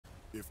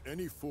If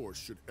any force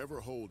should ever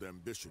hold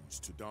ambitions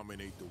to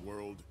dominate the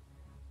world,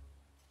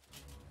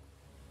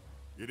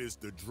 it is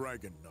the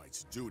Dragon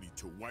Knight's duty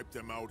to wipe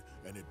them out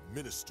and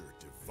administer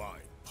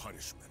divine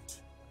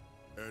punishment.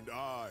 And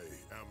I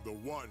am the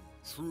one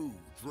true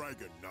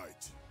Dragon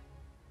Knight.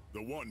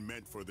 The one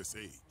meant for this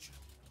age.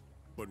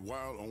 But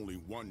while only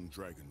one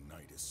Dragon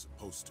Knight is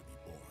supposed to be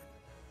born,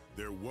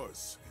 there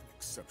was an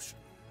exception.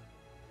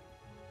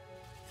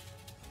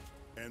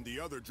 And the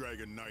other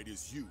Dragon Knight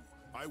is you.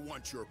 I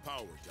want your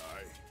power,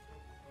 Dai.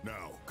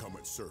 Now, come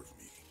and serve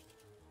me.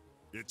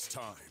 It's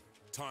time.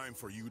 Time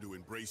for you to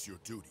embrace your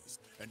duties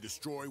and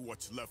destroy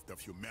what's left of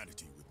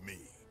humanity with me.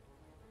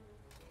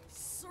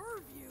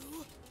 Serve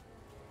you?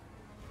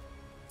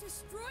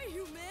 Destroy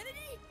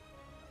humanity?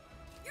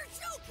 You're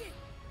joking!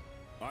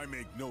 I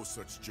make no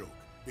such joke.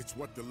 It's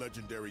what the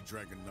legendary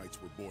Dragon Knights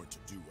were born to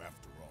do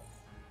after all.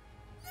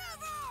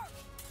 Never!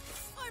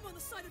 I'm on the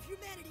side of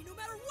humanity no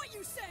matter what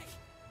you say!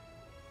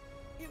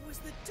 It was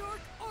the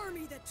Dark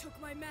Army that took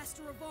my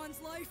Master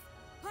Yvonne's life.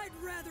 I'd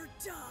rather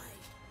die.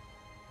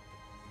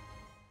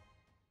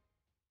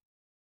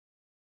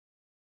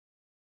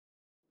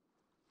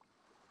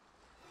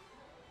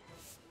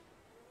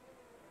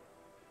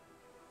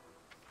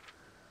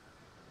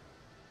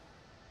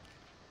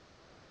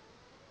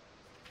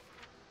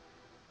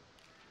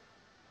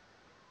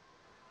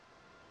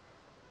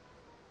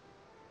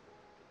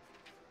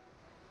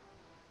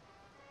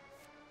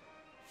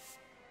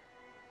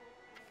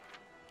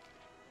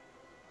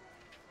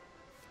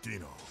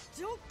 Dino.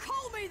 Don't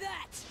call me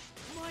that!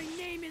 My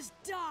name is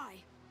Dai.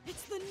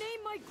 It's the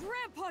name my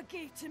grandpa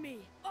gave to me.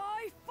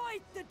 I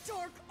fight the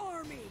Dark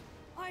Army.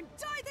 I'm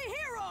Dai the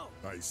Hero!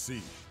 I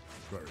see.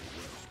 Very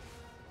well.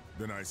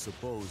 Then I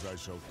suppose I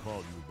shall call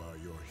you by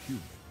your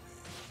human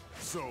name.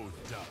 So,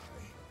 Dai,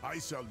 I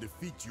shall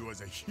defeat you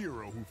as a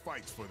hero who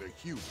fights for the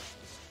humans.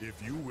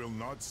 If you will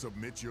not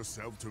submit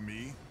yourself to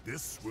me,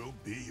 this will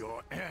be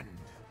your end.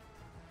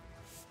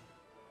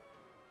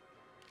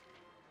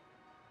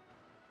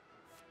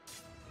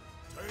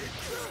 Take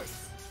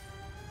this!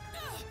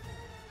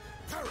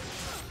 Parrot!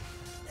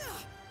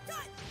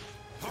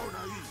 How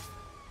naive!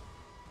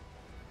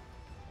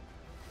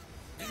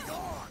 Be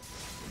gone!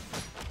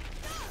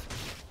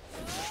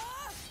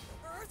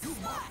 You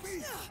mock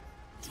me!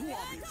 Too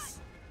obvious!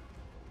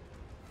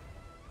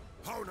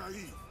 How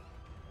naive!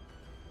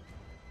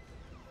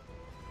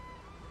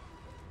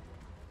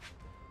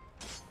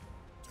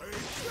 Take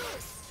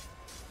this!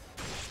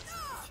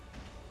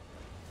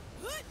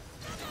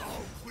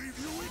 I'll cleave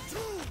you in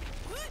two!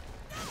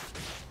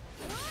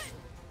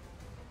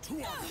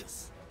 Too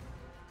obvious!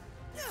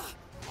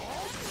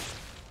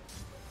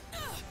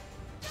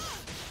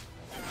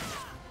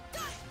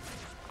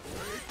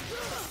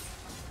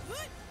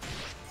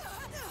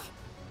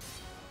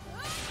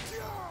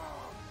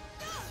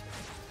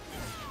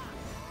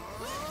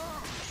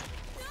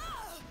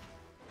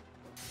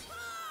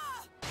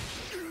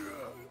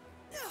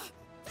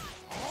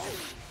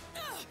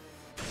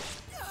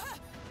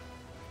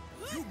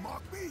 You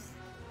mock me!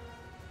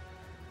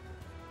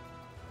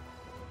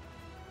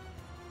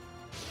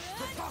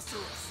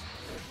 Preposterous!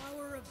 The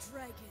power of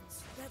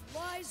dragons that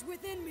lies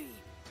within me.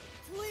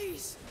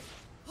 Please,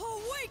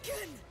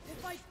 awaken!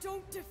 If I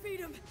don't defeat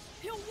him,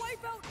 he'll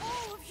wipe out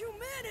all of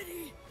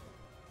humanity!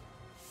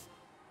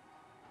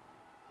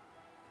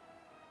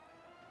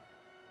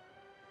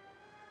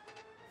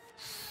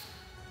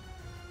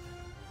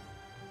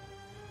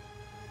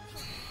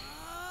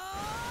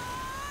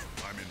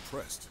 I'm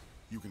impressed.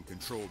 You can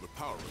control the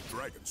power of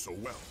dragons so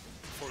well.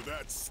 For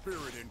that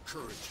spirit and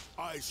courage,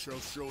 I shall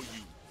show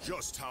you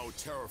just how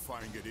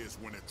terrifying it is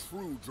when a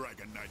true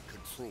Dragon Knight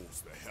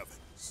controls the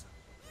heavens.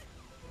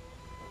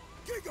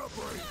 Giga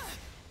Brain!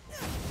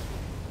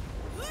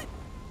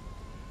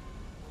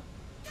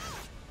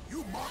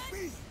 You mock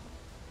me?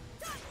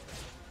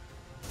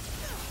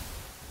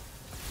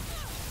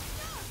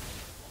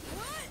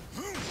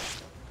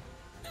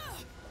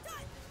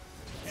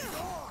 Be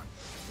gone!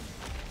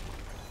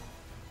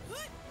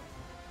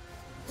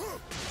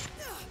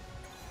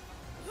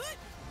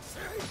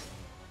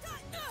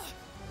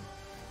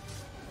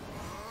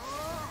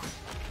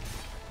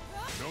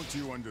 Don't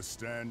you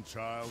understand,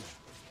 child?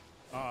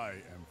 I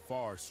am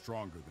far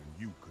stronger than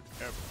you could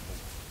ever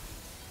hope.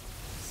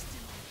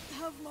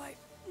 Still have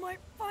my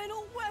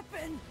final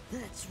weapon!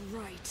 That's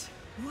right.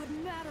 What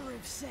Matter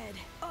have said,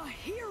 a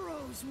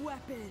hero's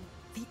weapon!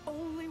 The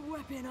only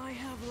weapon I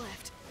have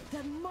left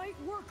that might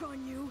work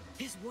on you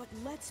is what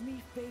lets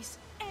me face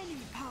any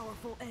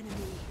powerful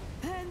enemy.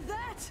 And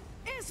that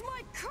is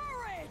my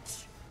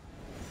courage!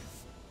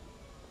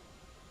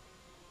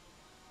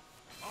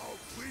 I'll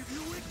cleave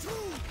you in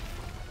two!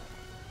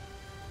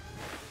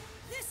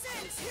 This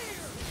ends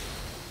here!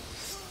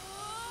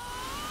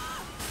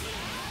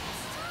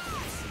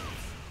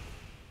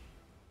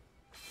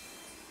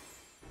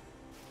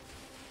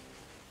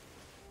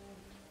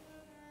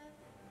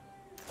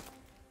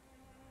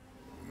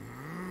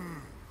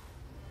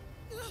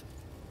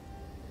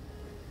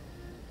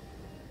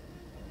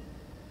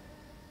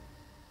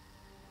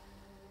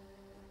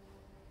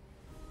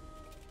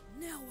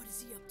 Now what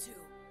is he up to?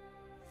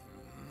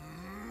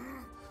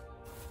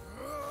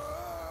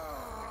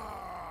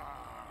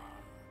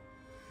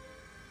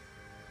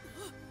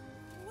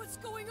 What's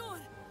going on?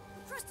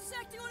 The crest is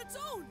acting on its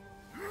own!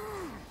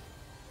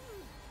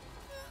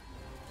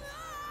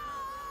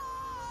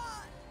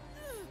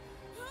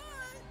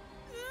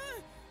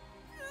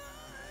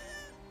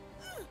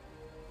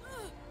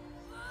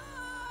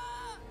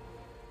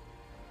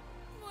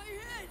 My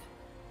head!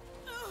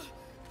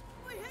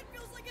 My head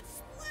feels like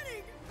it's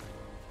splitting!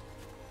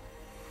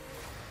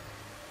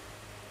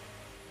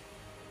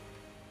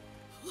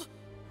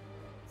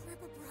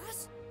 Grandpa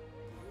Brass?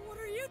 What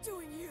are you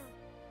doing here?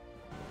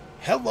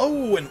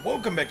 Hello and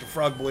welcome back to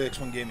Frogboy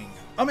X1 Gaming.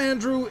 I'm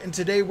Andrew and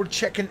today we're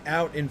checking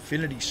out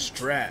Infinity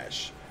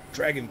Strash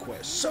Dragon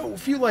Quest. So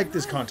if you like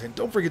this content,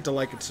 don't forget to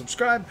like and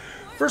subscribe.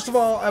 First of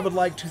all, I would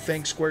like to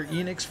thank Square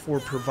Enix for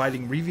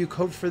providing review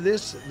code for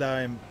this.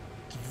 I'm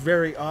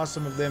very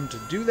awesome of them to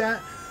do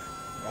that.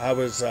 I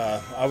was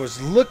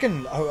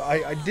looking.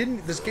 I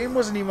didn't. This game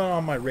wasn't even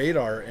on my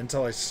radar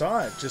until I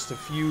saw it just a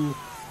few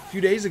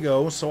days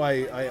ago. So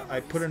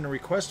I put in a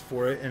request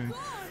for it, and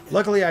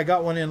luckily I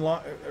got one in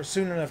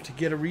soon enough to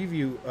get a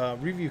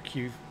review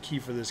key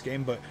for this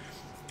game. But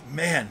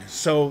man,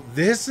 so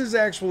this is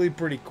actually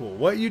pretty cool.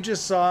 What you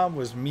just saw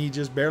was me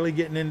just barely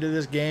getting into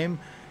this game,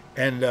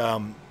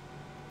 and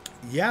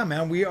yeah,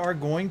 man, we are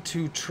going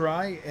to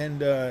try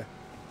and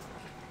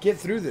get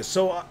through this.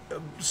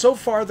 So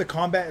far the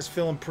combat is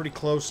feeling pretty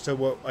close to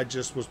what I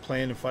just was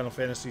playing in Final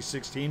Fantasy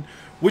 16,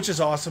 which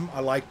is awesome. I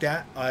like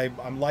that.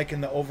 I'm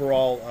liking the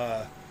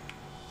overall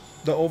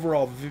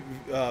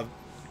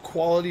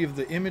quality of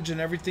the image and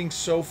everything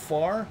so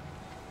far.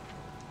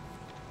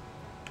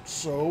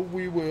 So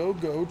we will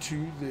go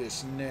to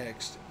this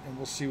next, and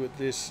we'll see what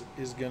this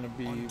is going to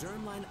be.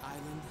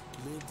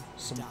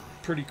 Some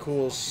pretty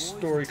cool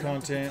story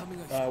content.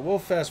 We'll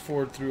fast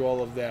forward through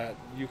all of that.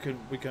 I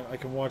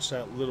can watch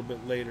that a little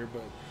bit later,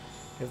 but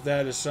if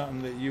that is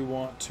something that you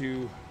want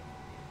to,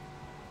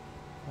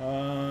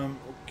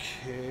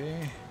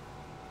 okay.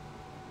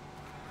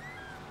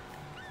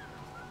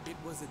 It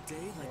was a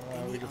day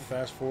like We can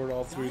fast forward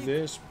all through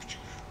this.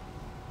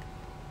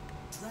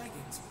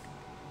 Dragons.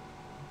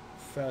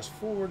 Fast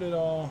forward it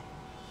all.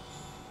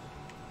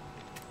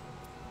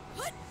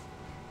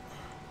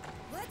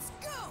 Let's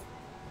go!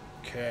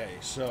 Okay,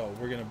 so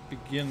we're gonna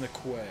begin the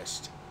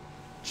quest.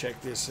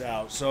 Check this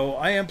out. So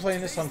I am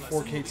playing this on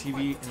 4K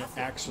TV,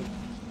 and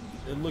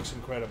it looks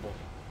incredible.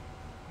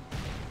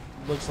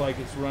 It looks like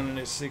it's running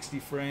at 60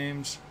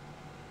 frames.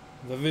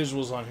 The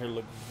visuals on here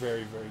look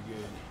very, very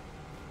good.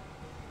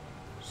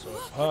 So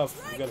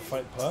Puff, we gotta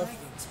fight Puff.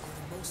 Dragons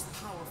are the most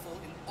powerful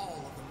in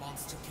all of the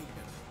monster kingdom.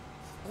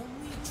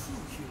 Only a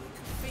true hero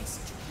can face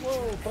such a creature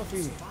Whoa, and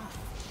Puffy. survive,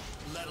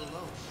 let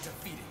alone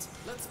defeat it.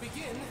 Let's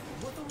begin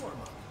with a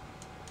warm-up.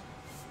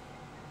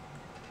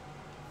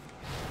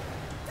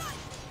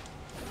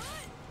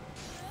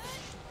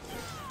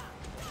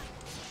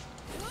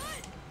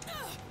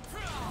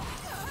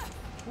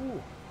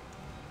 Ooh.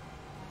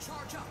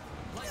 Charge up,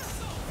 like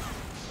so.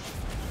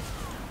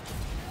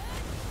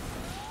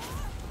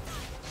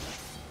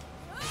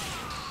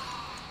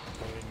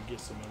 Go ahead and get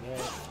some of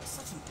that.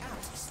 Such an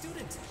apt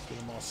student. Get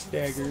them all So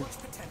staggered. much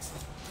potential.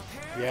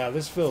 Prepare Yeah,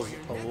 this feels for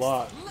your a next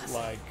lot lesson.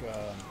 like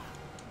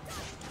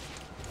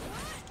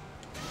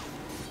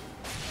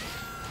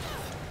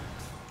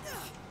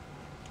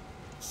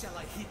Shall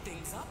I heat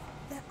things up?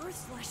 That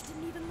Earth Slash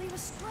didn't even leave a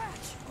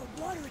scratch.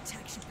 A water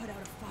attack should put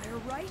out a fire,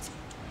 right?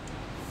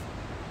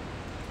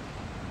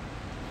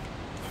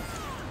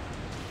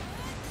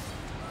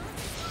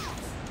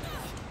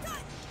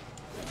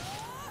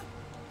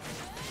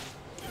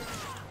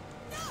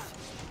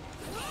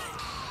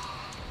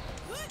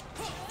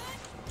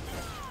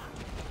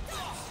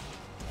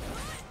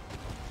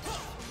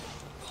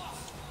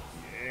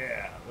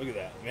 yeah, look at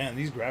that. Man,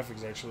 these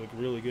graphics actually look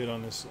really good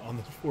on this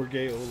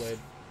 4K OLED.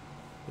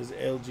 This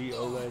LG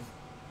OLED.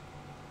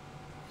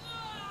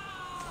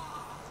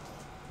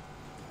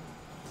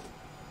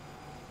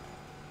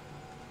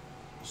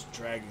 This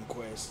Dragon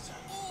Quest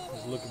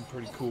is looking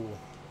pretty cool.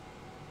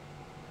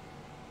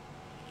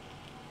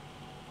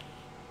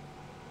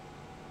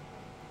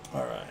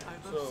 Alright,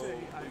 so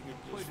we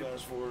can just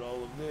fast forward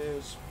all of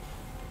this.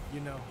 You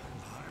know,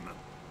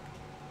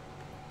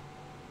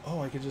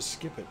 Oh, I could just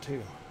skip it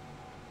too.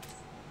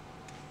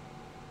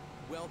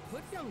 well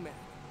put, young man.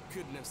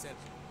 Couldn't have said.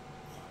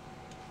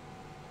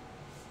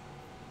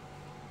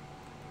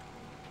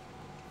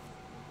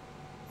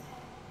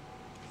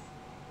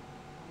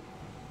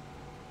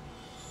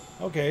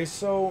 Okay,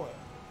 so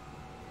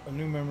a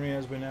new memory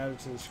has been added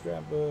to the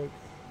scrapbook.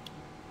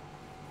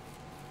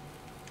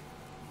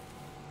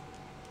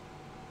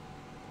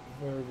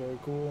 Very, very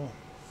cool.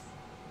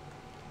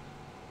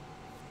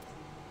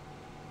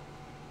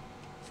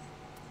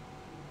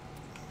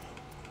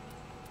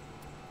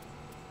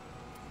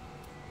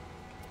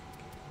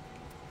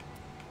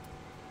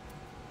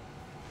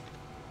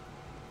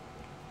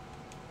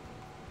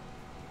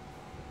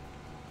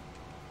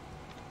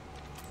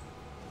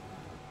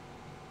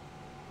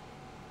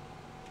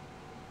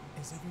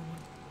 Is everyone...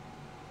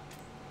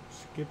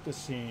 Skip the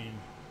scene.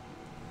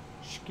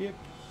 Skip.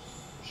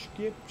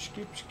 Skip,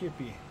 skip,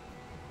 skippy.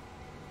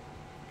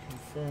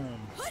 Confirm.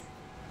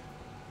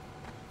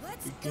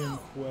 Let's Begin go.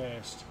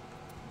 quest.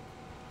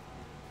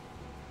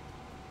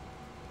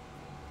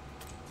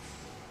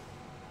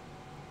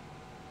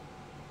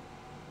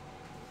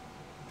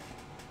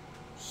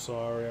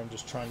 Sorry, I'm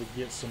just trying to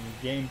get some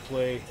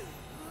gameplay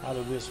out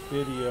of this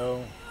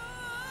video.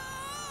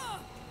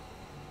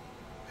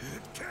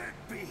 It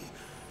can't be. He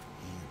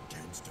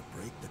intends to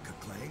break the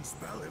Kaklang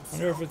spell himself. I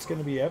wonder if it's going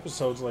to be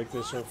episodes like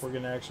this, or if we're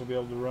going to actually be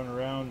able to run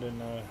around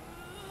in a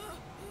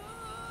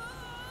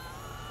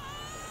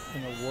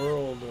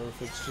world, or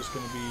if it's just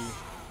going to be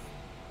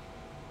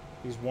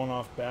these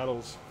one-off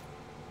battles.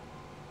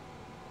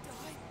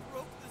 I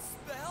broke the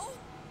spell?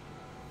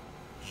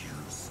 You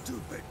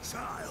stupid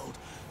child.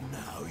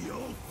 Now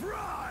you'll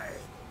fry.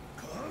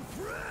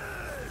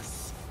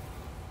 Compress.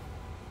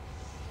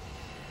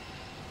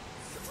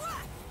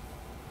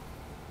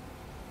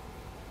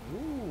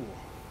 Ooh.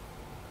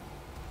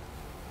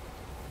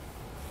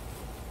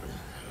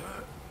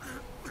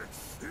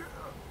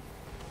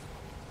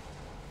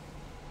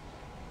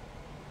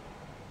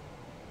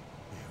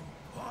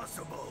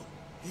 Impossible.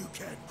 You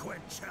can't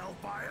quench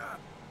hellfire.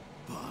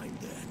 Fine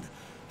then.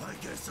 I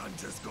guess I'm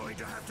just going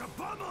to have to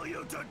pummel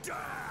you to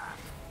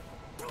death.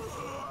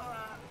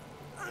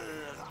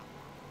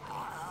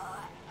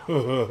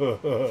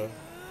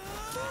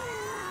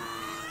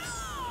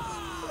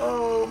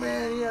 Oh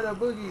man, he had a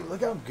boogie.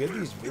 Look how good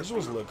these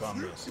visuals look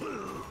on this.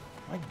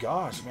 My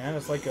gosh, man,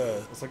 it's like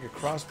a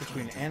cross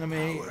between anime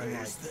and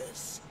like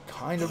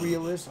kind of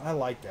realist. I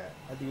like that.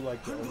 I do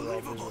like the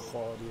overall visual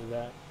quality of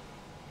that.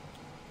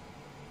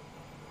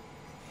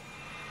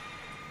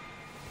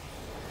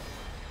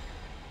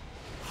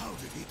 How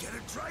did he get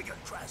a dragon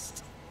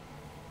crest?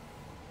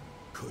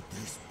 Could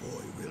this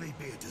boy really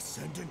be a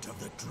descendant of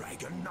the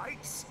Dragon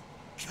Knights?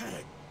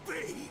 Can't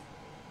be.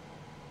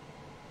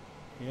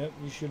 Yep,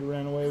 you should have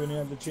ran away when you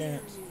had the How dare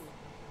chance.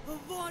 you.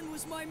 Yvonne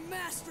was my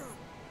master.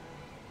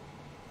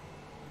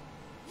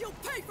 You'll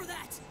pay for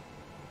that.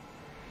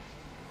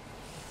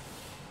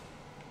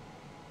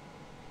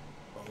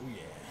 Oh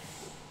yeah.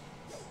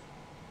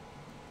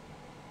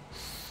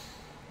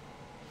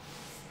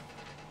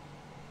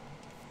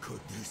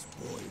 Could this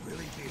boy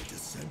really be a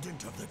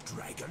descendant of the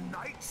Dragon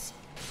Knights?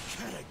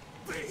 Can't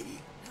be.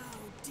 How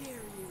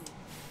dare you.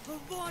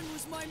 Yvonne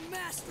was my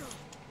master.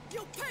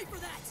 You'll pay for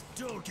that.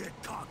 Don't get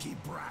cocky,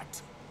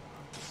 brat.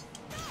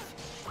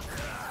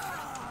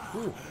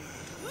 Ooh.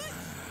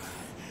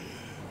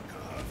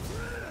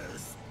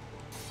 Compress.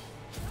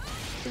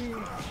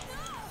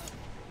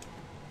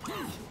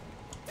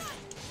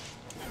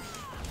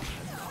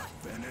 Not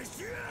finished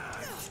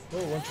yet.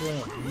 Oh, once you're in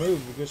a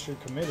move, I guess you're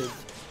committed.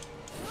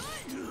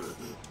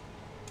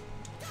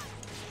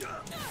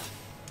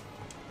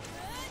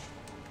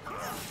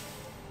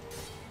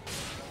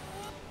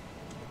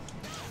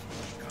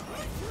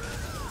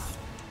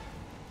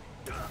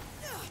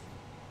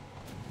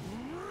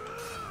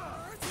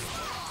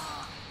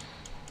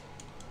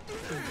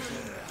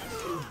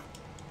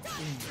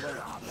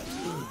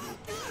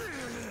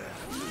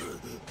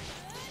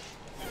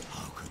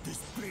 How could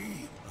this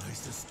be? I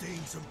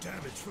sustained some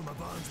damage from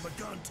Avon's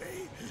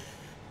Magante,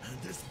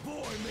 and this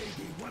boy may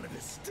be one of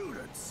his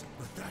students,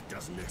 but that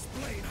doesn't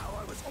explain how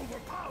I was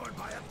overpowered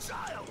by a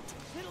child.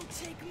 It'll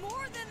take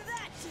more than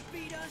that to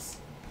beat us.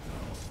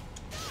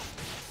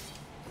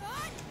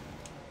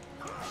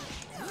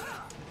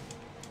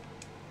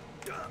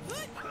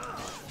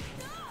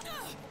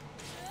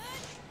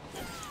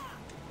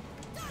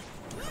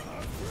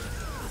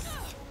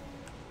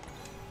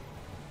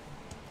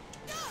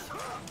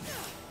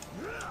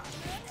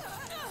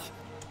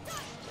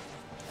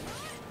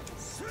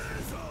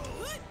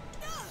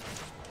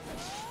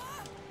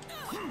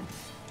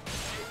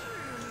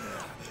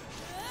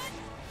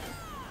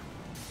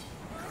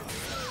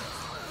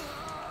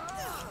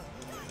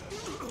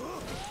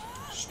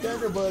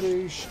 Stagger,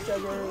 buddy.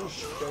 Stagger,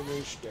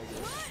 stagger, stagger.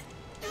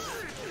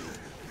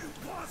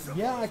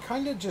 Yeah, I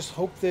kind of just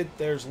hope that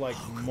there's like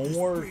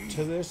more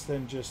to this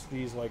than just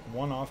these like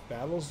one-off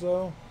battles,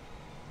 though.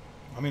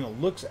 I mean, it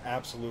looks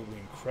absolutely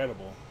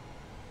incredible.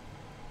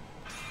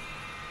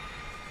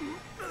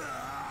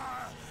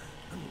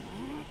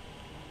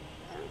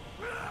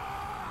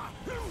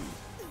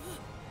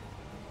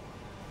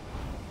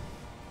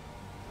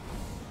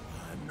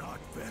 I'm not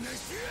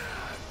finished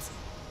yet.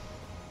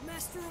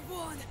 Master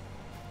Yvonne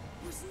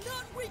was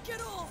not weak at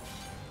all.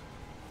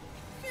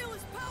 Feel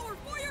his power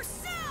for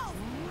yourself.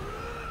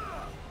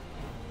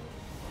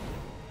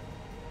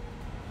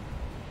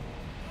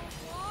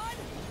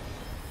 Yvonne.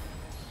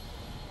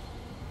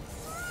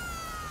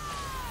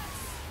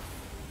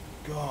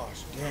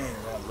 Gosh dang,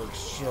 that looks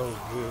so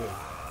good.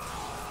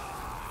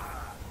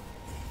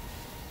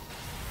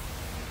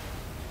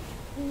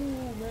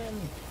 Ooh, man.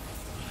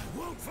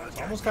 Won't forget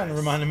It almost kind of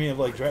reminded me of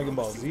like Dragon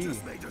Ball You Z.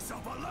 just made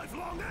yourself a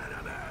lifelong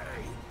enemy.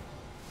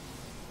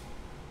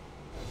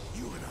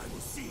 You and I will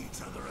see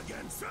each other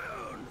again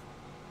soon.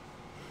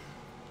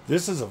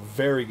 This is a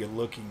very good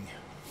looking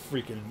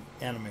freaking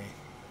anime.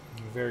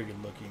 Very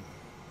good looking.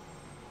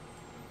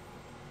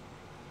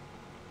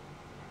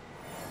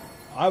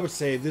 I would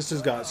say this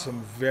has got some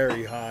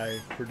very high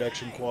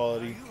production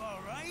quality. Are you all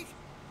right?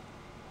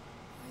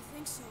 I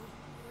think so.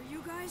 Are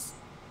you guys?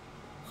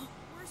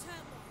 Where's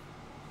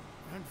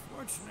Headlong?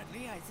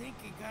 Unfortunately, I think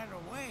he got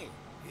away.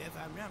 If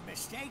I'm not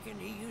mistaken,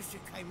 he used a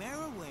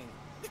chimera wing.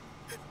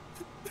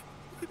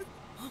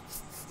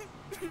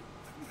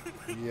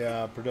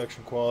 Yeah,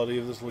 production quality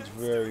of this looks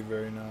very,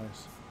 very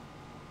nice.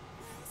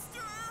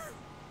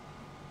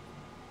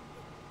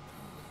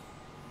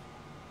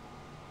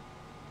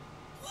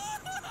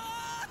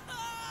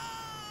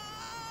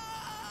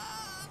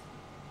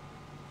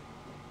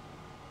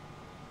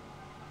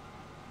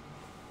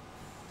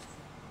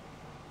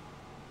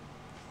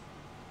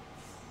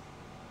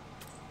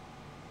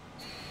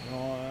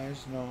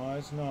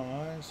 Nice, nice,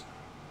 nice.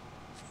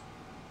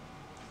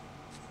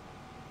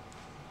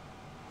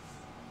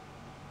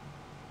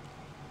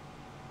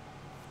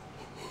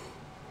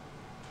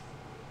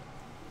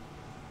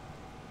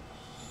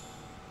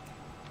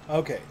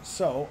 Okay,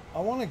 so I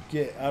want to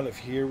get out of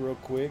here real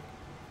quick.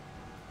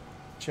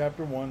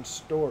 Chapter 1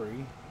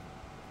 story.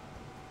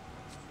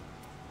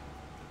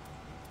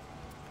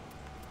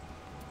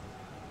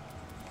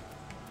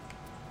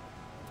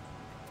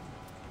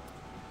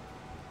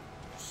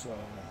 So,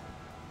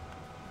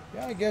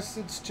 yeah, I guess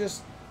it's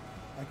just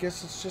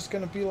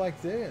gonna be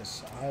like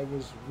this. I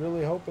was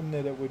really hoping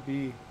that it would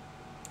be.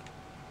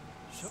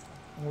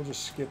 We'll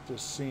just skip the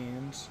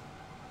scenes.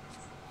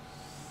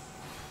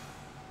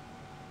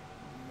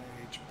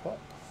 Mage pup.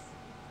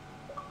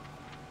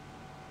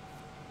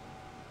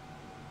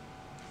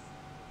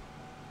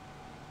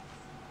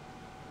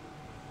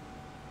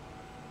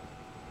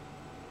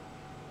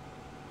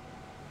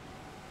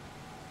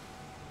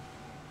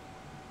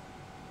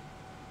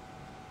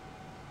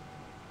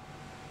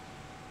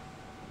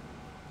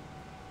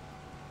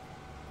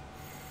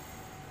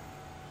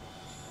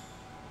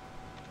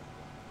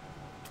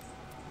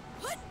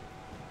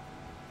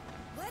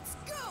 Let's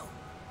go!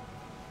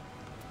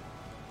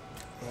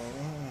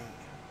 Alright.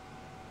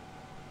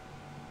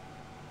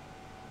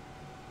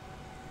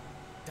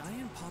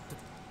 Diane popped a...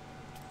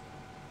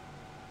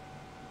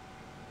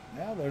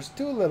 Now there's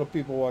two little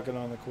people walking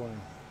on the corner.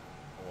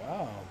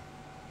 Wow.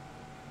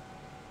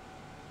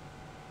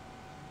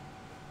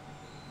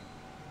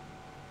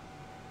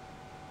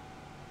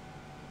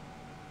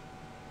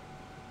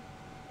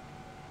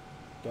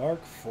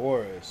 Dark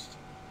Forest.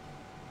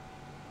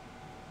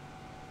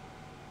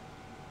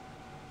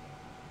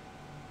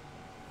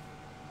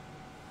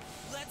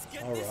 Let's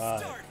get All this right.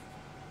 started.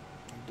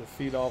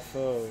 Defeat all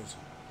foes.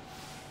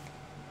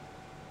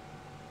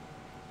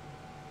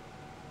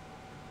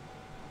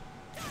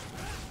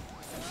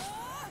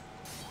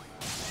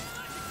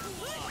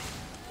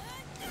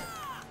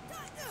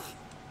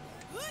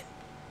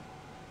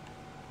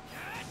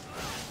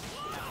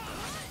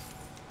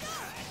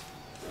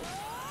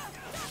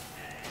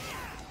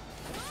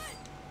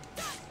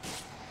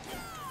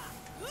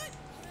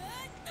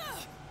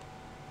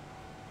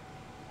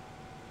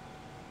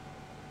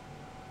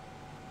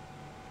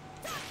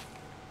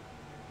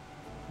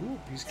 Ooh,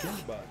 piece of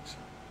candy box.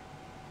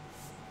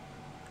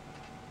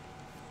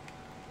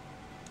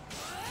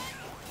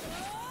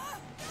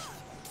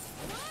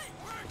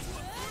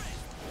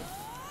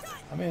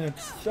 I mean, it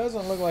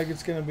doesn't look like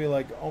it's going to be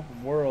like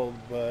open world,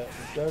 but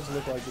it does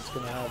look like it's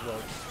going to have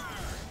like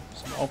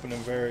some open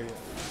and very...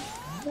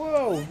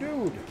 Whoa,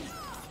 dude!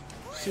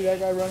 See that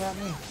guy run at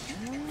me?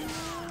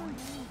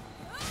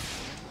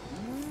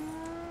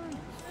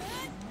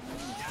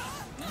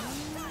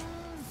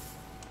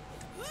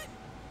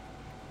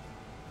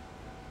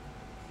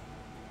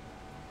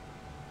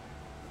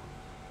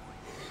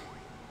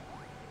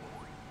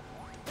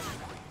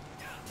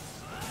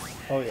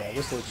 Oh yeah,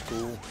 this looks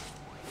cool.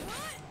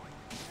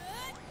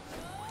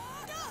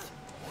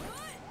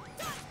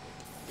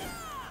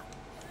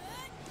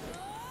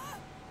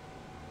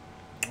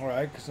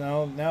 Alright, because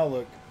now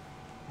look,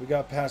 we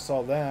got past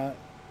all that.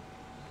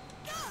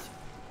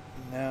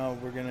 Now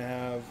we're going to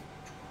have...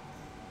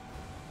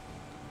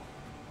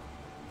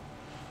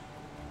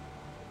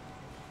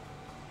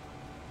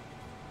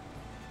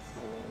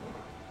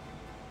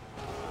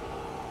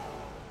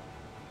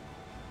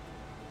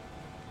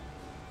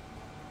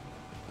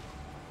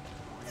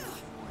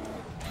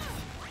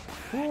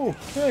 Ooh,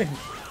 hey!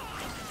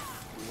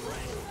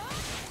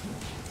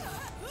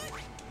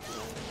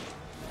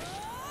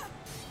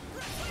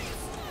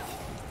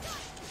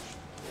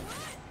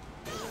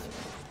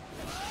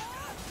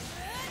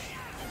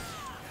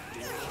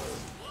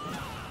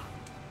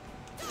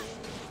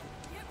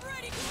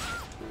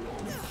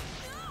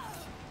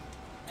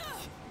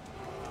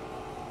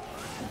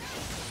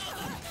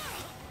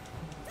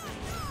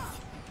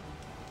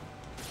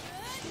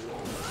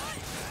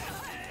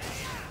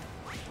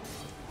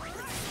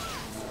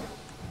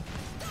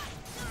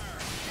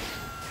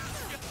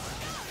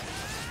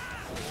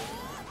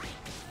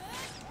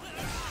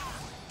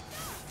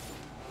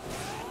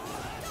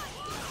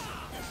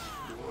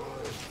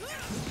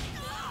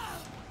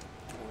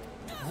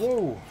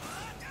 Whoa.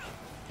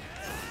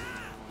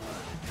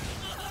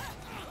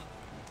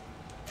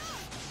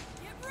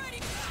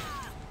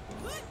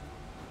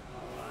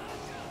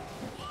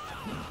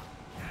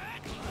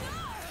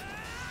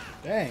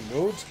 Dang,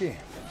 Goatski.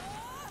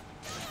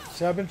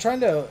 See, I've been trying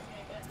to...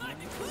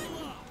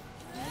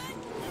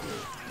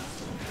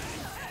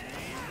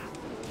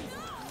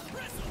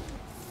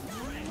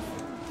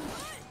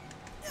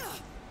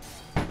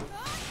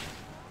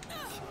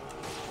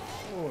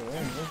 Oh,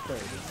 dang, this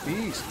guy's a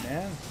beast,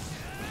 man.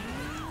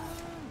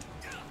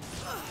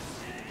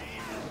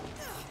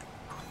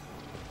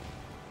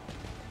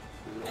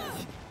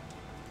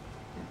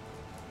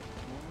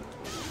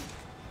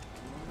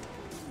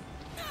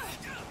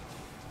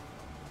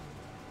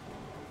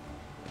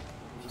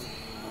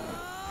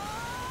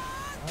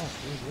 Oh,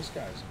 dude, this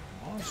guy's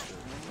a monster.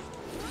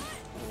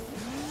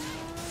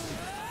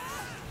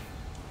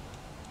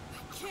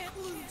 Can't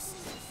lose.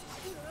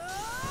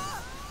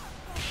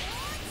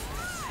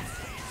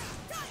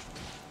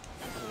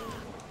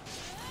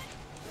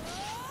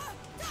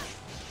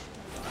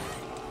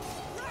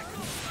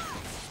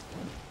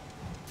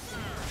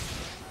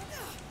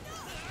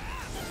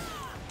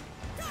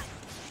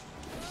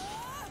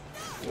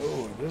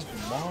 Dude, this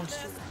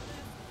monster.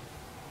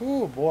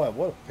 Oh boy,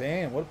 what a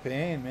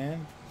pain,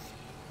 man.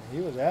 He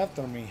was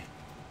after me.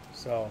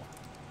 So,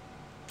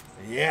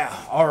 yeah,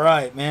 all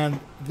right, man.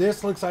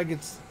 This looks like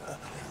it's,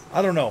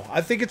 I don't know.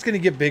 I think it's going to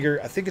get bigger.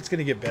 I think it's going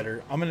to get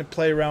better. I'm going to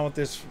play around with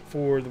this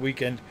for the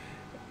weekend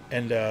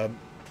and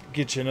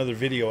get you another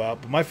video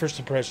out. But my first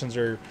impressions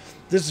are,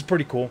 this is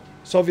pretty cool.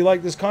 So if you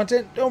like this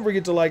content, don't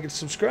forget to like and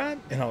subscribe,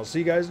 and I'll see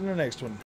you guys in the next one.